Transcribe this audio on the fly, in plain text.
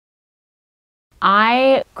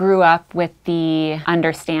I grew up with the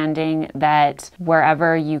understanding that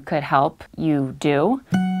wherever you could help, you do.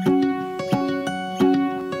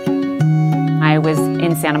 I was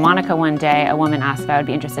in Santa Monica one day. A woman asked if I would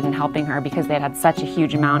be interested in helping her because they had such a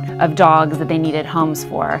huge amount of dogs that they needed homes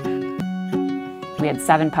for. We had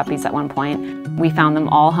 7 puppies at one point. We found them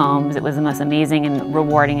all homes. It was the most amazing and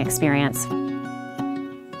rewarding experience.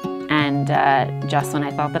 And just when I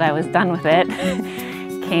thought that I was done with it,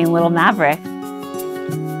 came little Maverick.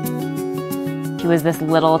 He was this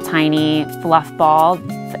little tiny fluff ball,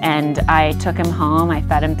 and I took him home. I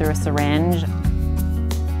fed him through a syringe.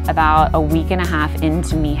 About a week and a half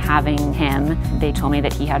into me having him, they told me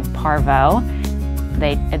that he had parvo.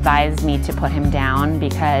 They advised me to put him down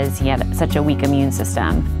because he had such a weak immune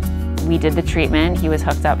system. We did the treatment. He was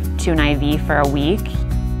hooked up to an IV for a week.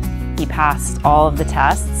 He passed all of the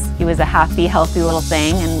tests. He was a happy, healthy little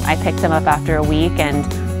thing, and I picked him up after a week, and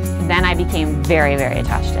then I became very, very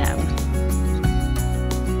attached to him.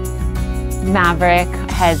 Maverick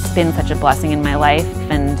has been such a blessing in my life,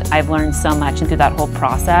 and I've learned so much through that whole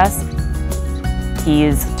process.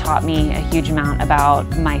 He's taught me a huge amount about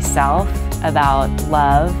myself, about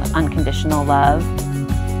love, unconditional love.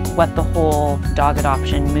 What the whole dog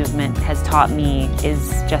adoption movement has taught me is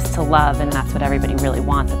just to love, and that's what everybody really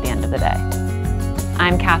wants at the end of the day.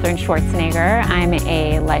 I'm Katherine Schwarzenegger. I'm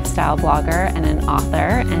a lifestyle blogger and an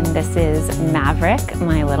author, and this is Maverick,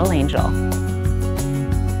 my little angel.